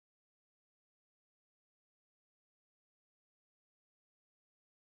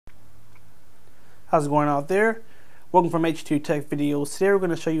How's it going out there? Welcome from H2TechVideos. Today we're going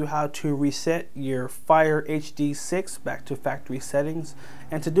to show you how to reset your Fire HD6 back to factory settings.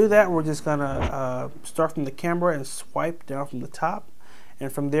 And to do that, we're just going to start from the camera and swipe down from the top.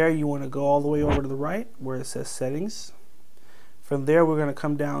 And from there, you want to go all the way over to the right where it says settings. From there, we're going to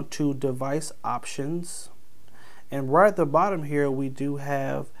come down to device options. And right at the bottom here, we do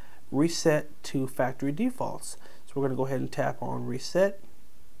have reset to factory defaults. So we're going to go ahead and tap on reset.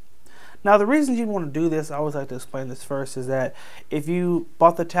 Now, the reason you want to do this, I always like to explain this first, is that if you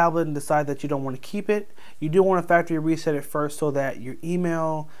bought the tablet and decide that you don't want to keep it, you do want to factory reset it first so that your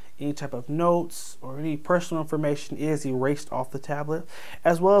email, any type of notes, or any personal information is erased off the tablet.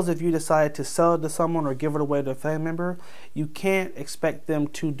 As well as if you decide to sell it to someone or give it away to a family member, you can't expect them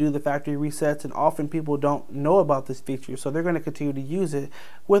to do the factory resets, and often people don't know about this feature, so they're going to continue to use it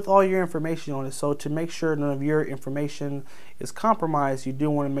with all your information on it. So to make sure none of your information is compromised, you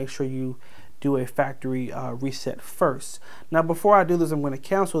do want to make sure you do a factory reset first. Now, before I do this, I'm going to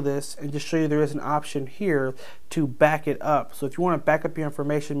cancel this and just show you there is an option here to back it up. So if you want to back up your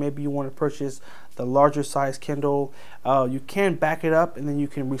information, maybe you want to purchase the larger size Kindle, you can back it up and then you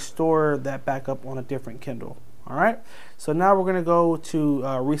can restore that backup on a different Kindle. All right, so now we're going to go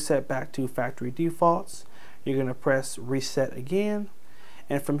to reset back to factory defaults. You're going to press reset again.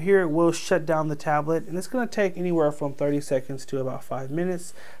 And from here, it will shut down the tablet, and it's going to take anywhere from 30 seconds to about 5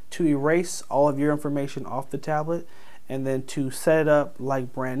 minutes to erase all of your information off the tablet, and then to set it up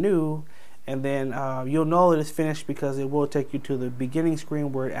like brand new. And then you'll know that it's finished because it will take you to the beginning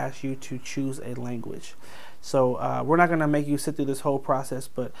screen where it asks you to choose a language. So we're not going to make you sit through this whole process,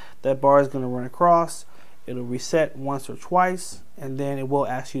 but that bar is going to run across. It'll reset once or twice, and then it will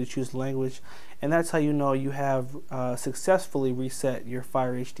ask you to choose language. And that's how you know you have successfully reset your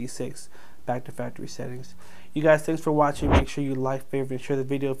Fire HD6 back to factory settings. You guys, thanks for watching. Make sure you like, favorite, and share the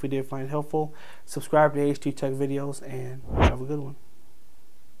video if you did find it helpful. Subscribe to H2TechVideos, and have a good one.